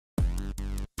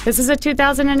This is a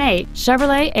 2008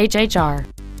 Chevrolet HHR.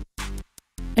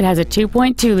 It has a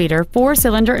 2.2-liter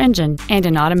four-cylinder engine and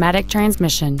an automatic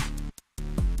transmission.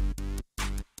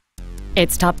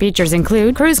 Its top features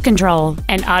include cruise control,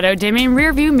 an auto-dimming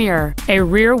rearview mirror, a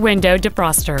rear window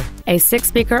defroster, a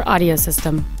 6-speaker audio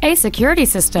system, a security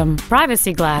system,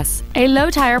 privacy glass, a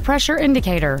low tire pressure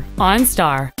indicator,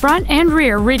 OnStar, front and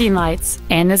rear reading lights,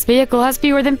 and this vehicle has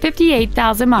fewer than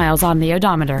 58,000 miles on the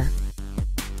odometer.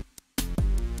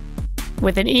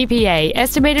 With an EPA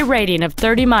estimated rating of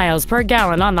 30 miles per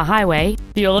gallon on the highway,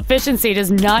 fuel efficiency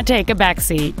does not take a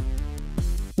backseat.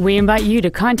 We invite you to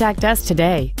contact us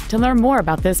today to learn more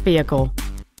about this vehicle.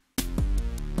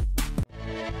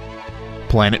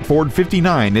 Planet Ford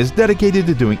 59 is dedicated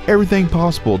to doing everything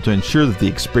possible to ensure that the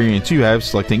experience you have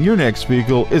selecting your next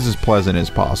vehicle is as pleasant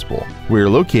as possible. We are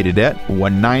located at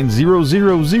 19000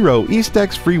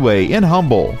 Eastex Freeway in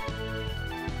Humble.